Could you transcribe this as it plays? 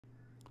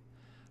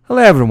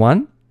Hello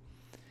everyone,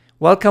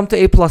 welcome to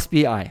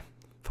aplusbi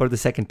for the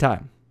second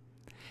time.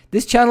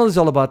 This channel is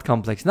all about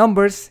complex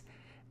numbers,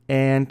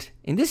 and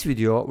in this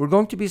video we're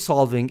going to be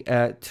solving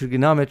a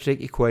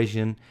trigonometric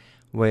equation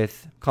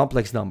with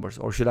complex numbers,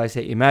 or should I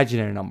say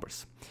imaginary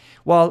numbers.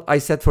 Well, I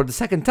said for the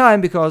second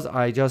time because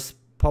I just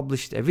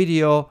published a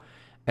video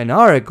an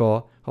hour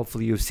ago.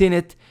 Hopefully you've seen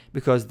it,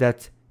 because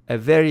that's a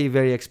very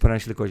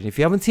exponential equation. If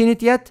you haven't seen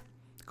it yet,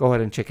 go ahead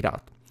and check it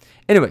out.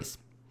 Anyways,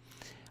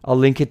 I'll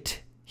link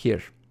it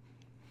here.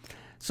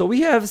 So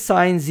we have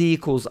sine z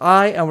equals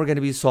I, and we're going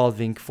to be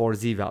solving for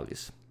z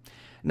values.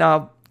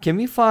 Now, can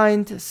we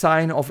find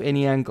sine of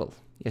any angle?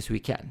 Yes, we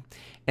can.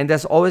 And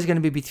that's always going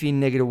to be between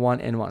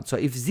 -1 and 1. So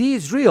if z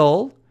is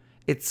real,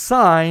 its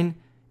sine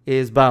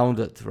is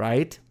bounded,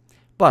 right?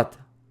 But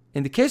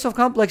in the case of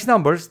complex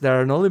numbers, there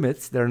are no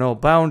limits, there are no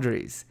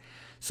boundaries.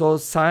 So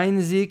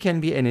sine z can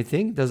be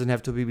anything, doesn't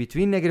have to be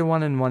between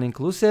 -1 and 1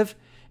 inclusive.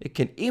 It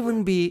can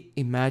even be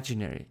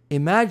imaginary.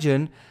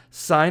 Imagine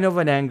sine of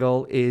an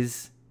angle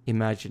is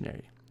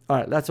imaginary. All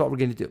right, that's what we're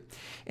going to do.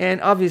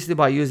 And obviously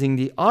by using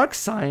the arc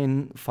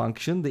sine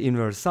function, the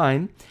inverse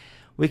sine,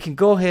 we can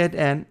go ahead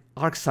and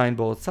arc sine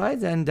both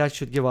sides, and that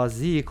should give us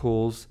z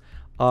equals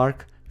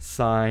arc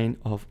sine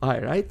of I,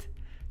 right?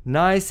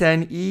 Nice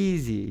and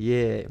easy,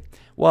 yeah.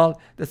 Well,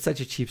 that's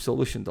such a cheap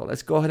solution though.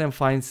 Let's go ahead and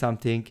find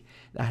something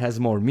that has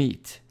more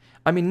meat.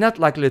 I mean, not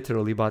like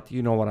literally, but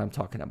you know what I'm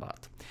talking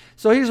about.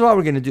 So here's what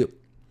we're going to do.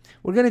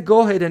 We're going to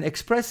go ahead and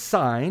express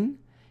sine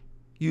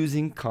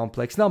using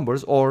complex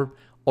numbers, or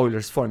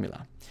Euler's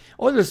formula.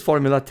 Euler's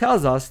formula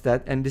tells us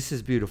that, and this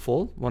is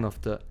beautiful, one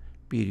of the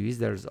beauties,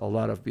 there's a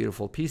lot of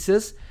beautiful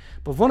pieces,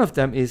 but one of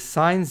them is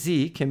sine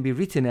z can be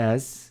written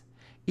as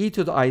e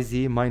to the iz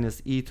minus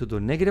e to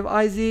the negative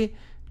iz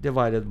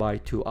divided by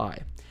 2i.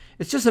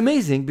 It's just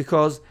amazing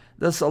because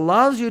this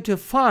allows you to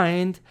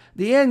find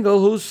the angle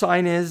whose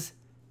sine is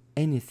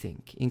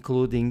anything,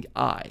 including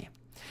I.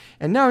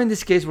 And now in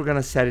this case, we're going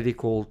to set it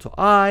equal to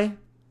I,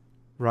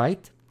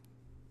 right?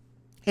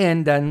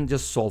 And then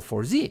just solve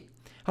for z.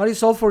 How do you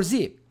solve for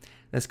z?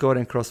 Let's go ahead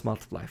and cross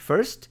multiply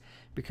first,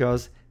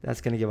 because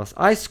that's going to give us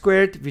I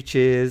squared, which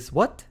is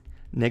what?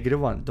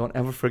 -1. Don't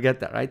ever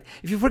forget that, right?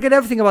 If you forget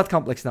everything about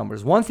complex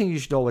numbers, one thing you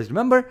should always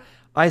remember,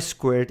 I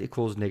squared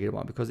equals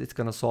 -1, because it's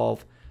going to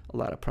solve a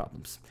lot of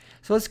problems.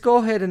 So let's go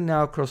ahead and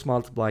now cross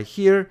multiply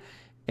here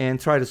and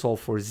try to solve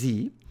for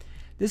z.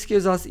 This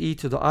gives us e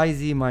to the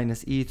iz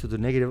minus e to the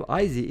negative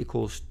iz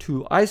equals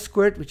 2i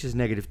squared, which is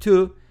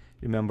 -2.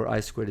 Remember, I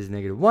squared is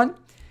 -1.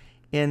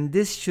 And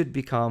this should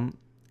become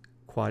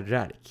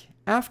quadratic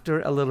after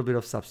a little bit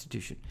of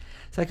substitution.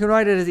 So I can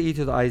write it as e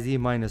to the iz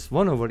minus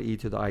 1 over e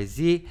to the iz.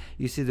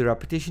 You see the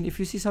repetition. If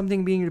you see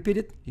something being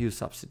repeated, use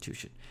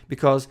substitution,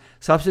 because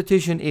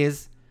substitution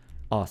is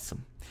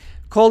awesome.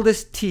 Call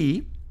this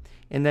t,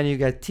 and then you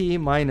get t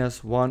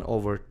minus 1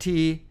 over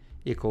t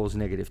equals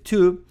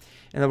 -2.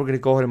 And then we're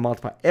going to go ahead and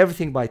multiply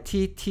everything by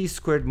t. T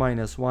squared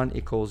minus 1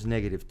 equals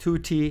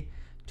 -2t.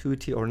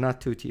 2t or not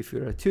 2t if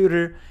you're a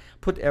tutor.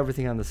 Put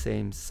everything on the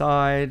same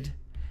side,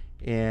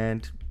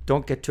 and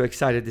don't get too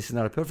excited. This is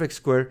not a perfect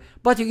square,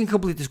 but you can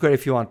complete the square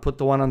if you want. Put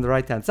the 1 on the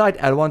right hand side,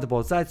 add 1 to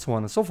both sides, so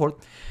on and so forth.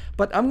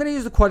 But I'm going to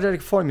use the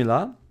quadratic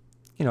formula.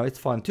 You know, it's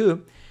fun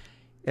too.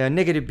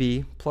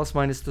 -b plus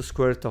minus the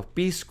square root of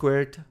b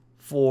squared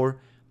 4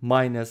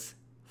 minus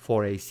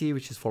 4ac,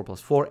 which is 4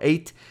 plus 4,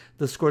 8.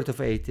 The square root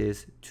of 8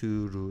 is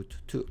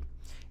 2√2.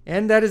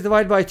 And that is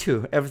divided by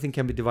 2. Everything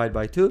can be divided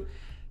by 2.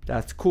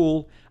 That's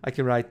cool. I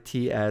can write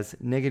t as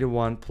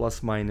 -1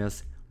 plus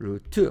minus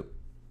 √2.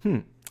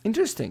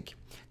 Interesting.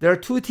 There are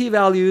two t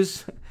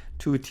values,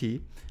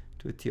 2t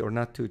or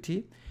not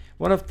 2t.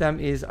 One of them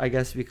is, I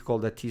guess we could call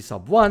that t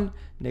sub 1,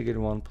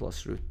 -1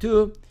 plus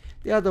 √2.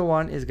 The other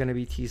one is going to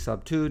be t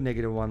sub 2,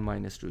 -1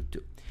 minus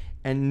 √2.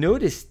 And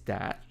notice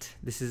that,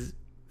 this is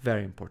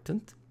very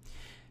important,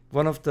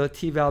 one of the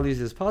t values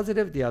is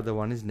positive, the other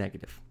one is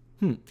negative.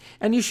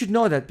 And you should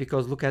know that,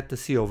 because look at the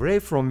c over a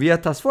from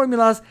Vieta's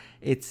formulas,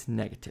 it's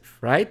negative,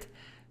 right?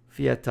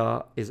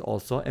 Vieta is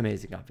also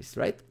amazing,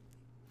 obviously, right?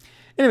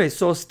 Anyway,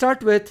 so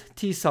start with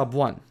t sub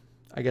 1.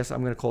 I guess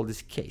I'm going to call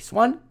this case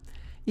 1.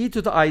 E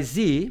to the iz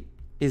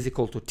is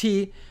equal to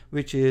t,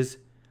 which is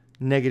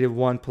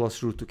 -1 plus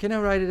 √2. Can I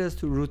write it as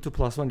to √2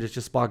 plus 1? It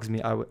just bugs me.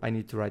 I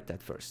need to write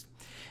that first.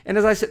 And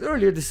as I said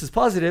earlier, this is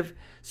positive,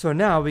 so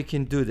now we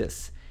can do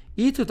this.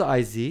 E to the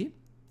iz,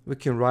 we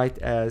can write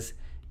as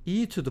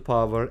e to the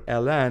power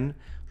ln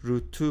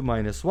 √2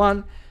 minus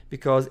 1,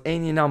 because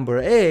any number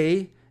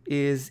a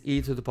is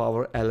e to the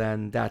power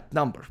ln that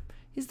number.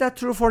 Is that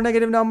true for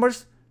negative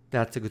numbers?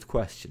 That's a good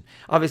question.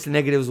 Obviously,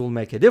 negatives will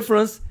make a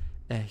difference,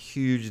 a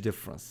huge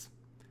difference,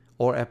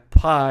 or a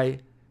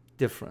pi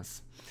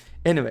difference.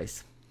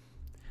 Anyways,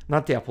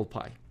 not the apple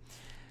pie.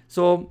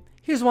 So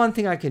here's one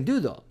thing I can do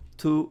though,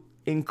 to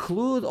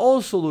include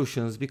all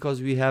solutions,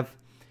 because we have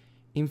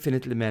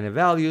infinitely many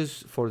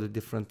values for the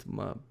different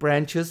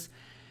branches.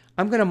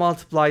 I'm going to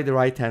multiply the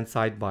right hand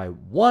side by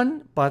 1,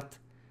 but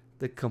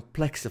the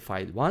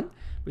complexified one,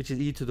 which is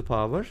e to the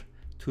power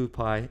 2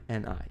 pi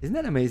n I. Isn't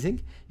that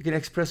amazing? You can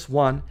express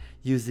 1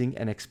 using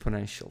an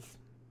exponential.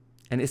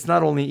 And it's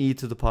not only e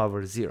to the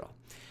power 0.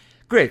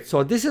 Great,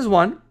 so this is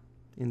 1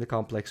 in the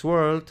complex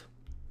world.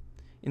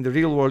 In the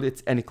real world,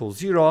 it's n equals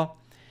 0.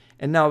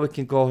 And now we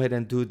can go ahead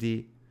and do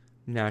the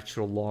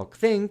natural log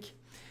thing.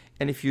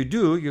 And if you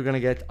do, you're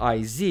going to get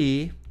iz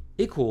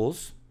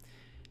equals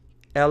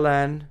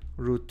ln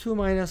root 2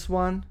 minus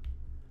 1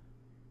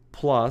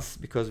 plus,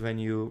 because when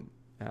you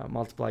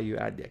multiply, you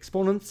add the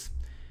exponents,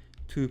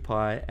 2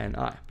 pi n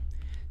I.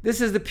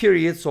 This is the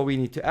period, so we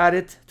need to add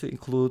it to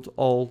include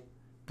all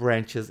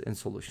branches and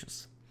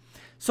solutions.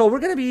 So we're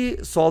going to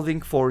be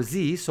solving for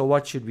z, so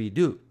what should we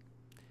do?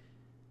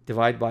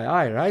 Divide by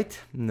I, right?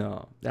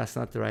 No, that's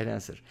not the right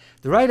answer.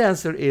 The right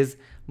answer is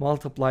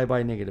multiply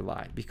by negative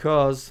I,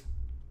 because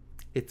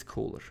it's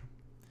cooler.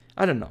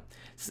 I don't know.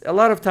 A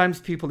lot of times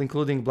people,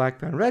 including black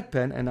pen, red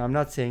pen, and I'm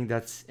not saying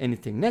that's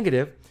anything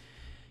negative,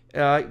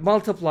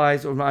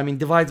 multiplies, or I mean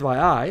divides by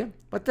I,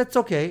 but that's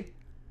okay.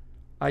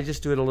 I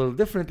just do it a little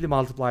differently,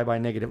 multiply by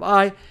negative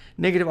I.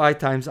 Negative I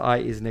times I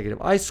is negative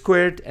I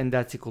squared, and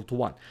that's equal to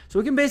 1. So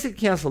we can basically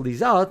cancel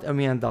these out, and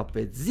we end up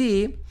with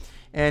z.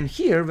 And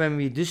here, when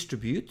we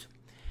distribute,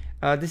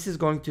 this is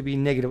going to be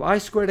negative I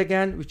squared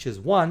again, which is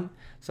 1.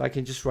 So I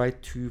can just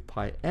write 2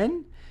 pi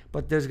n,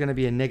 but there's going to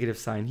be a negative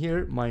sign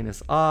here,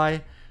 minus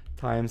I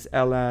times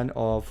ln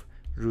of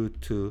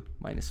root 2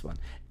 minus 1.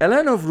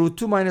 ln of root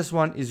 2 minus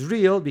 1 is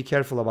real. Be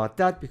careful about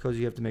that, because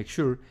you have to make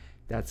sure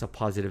that's a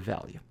positive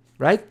value,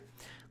 right?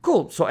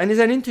 Cool. So n is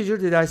an integer.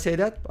 Did I say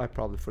that? I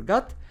probably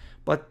forgot.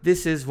 But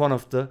this is one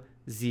of the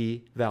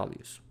z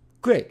values.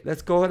 Great.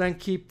 Let's go ahead and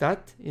keep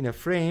that in a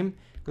frame,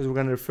 because we're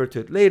going to refer to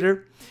it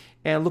later.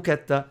 And look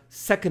at the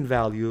second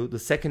value, the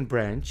second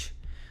branch.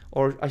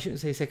 Or I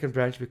shouldn't say second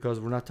branch, because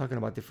we're not talking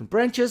about different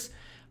branches.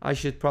 I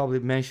should probably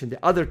mention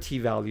the other t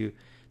value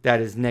that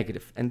is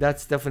negative. And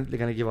that's definitely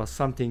going to give us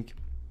something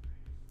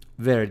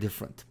very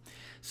different.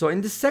 So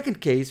in the second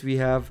case, we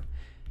have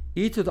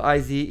e to the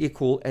iz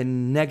equal a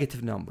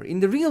negative number. In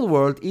the real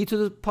world, e to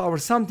the power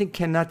something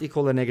cannot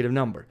equal a negative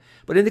number.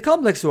 But in the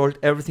complex world,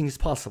 everything is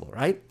possible,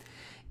 right?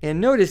 And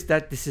notice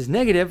that this is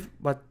negative,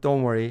 but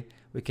don't worry,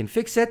 we can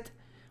fix it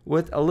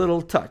with a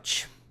little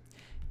touch.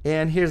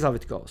 And here's how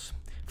it goes.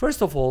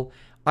 First of all,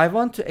 I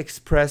want to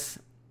express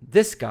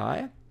this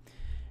guy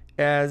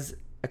as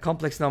a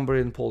complex number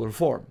in polar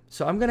form.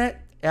 So I'm going to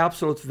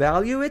absolute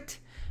value it,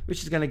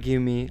 which is going to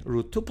give me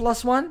root 2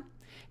 plus 1.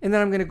 And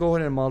then I'm going to go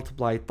ahead and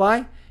multiply it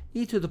by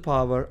e to the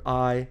power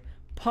I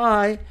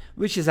pi,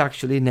 which is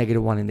actually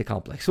negative 1 in the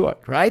complex world,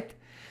 right?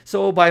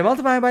 So by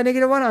multiplying by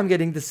negative 1, I'm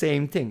getting the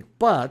same thing.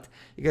 But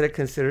you got to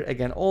consider,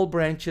 again, all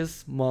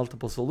branches,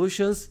 multiple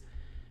solutions,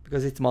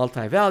 because it's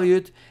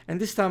multi-valued. And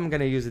this time I'm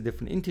going to use a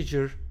different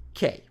integer,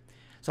 k.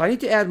 So I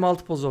need to add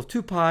multiples of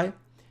 2 pi.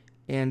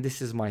 And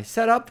this is my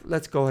setup.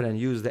 Let's go ahead and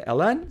use the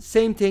ln.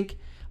 Same thing.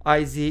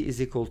 iz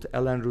is equal to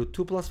ln root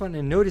 2 plus 1.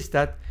 And notice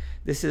that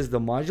this is the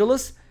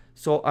modulus.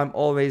 So I'm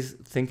always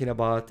thinking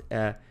about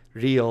a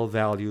real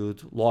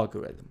valued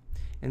logarithm.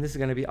 And this is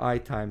going to be I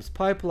times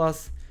pi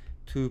plus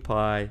 2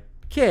 pi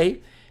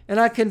k. And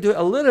I can do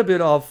a little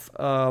bit of,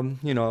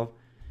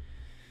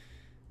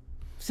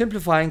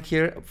 simplifying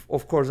here.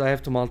 Of course, I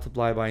have to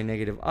multiply by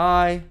negative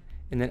I.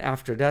 And then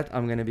after that,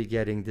 I'm going to be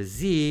getting the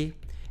z.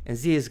 And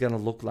z is going to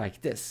look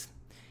like this.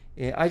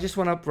 I just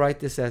want to write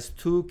this as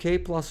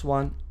 2k plus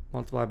 1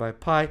 multiplied by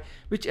pi,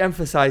 which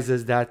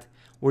emphasizes that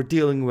we're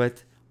dealing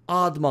with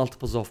odd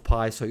multiples of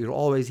pi, so you're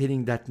always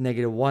hitting that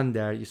negative 1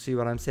 there. You see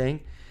what I'm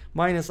saying?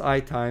 Minus I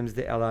times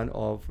the ln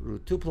of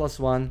root 2 plus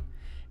 1,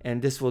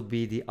 and this would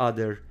be the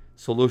other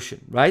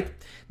solution, right?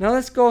 Now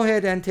let's go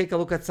ahead and take a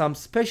look at some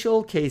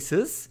special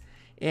cases,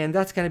 and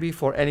that's going to be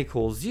for n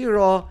equals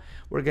 0.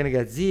 We're going to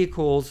get z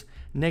equals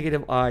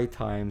negative I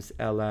times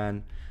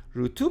ln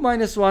root 2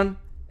 minus 1,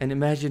 an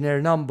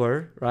imaginary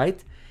number,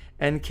 right?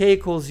 And k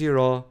equals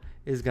 0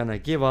 is going to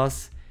give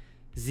us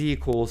z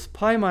equals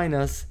pi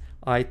minus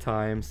I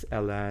times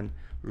ln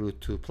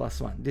root 2 plus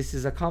 1. This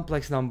is a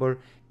complex number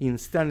in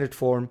standard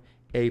form,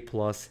 a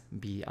plus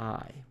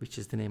bi, which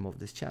is the name of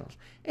this channel.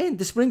 And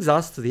this brings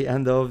us to the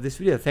end of this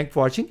video. Thanks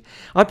for watching.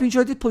 I hope you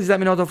enjoyed it. Please let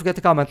me know. Don't forget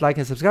to comment, like,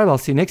 and subscribe. I'll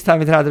see you next time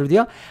with another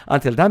video.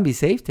 Until then, be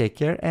safe, take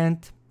care,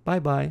 and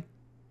bye-bye.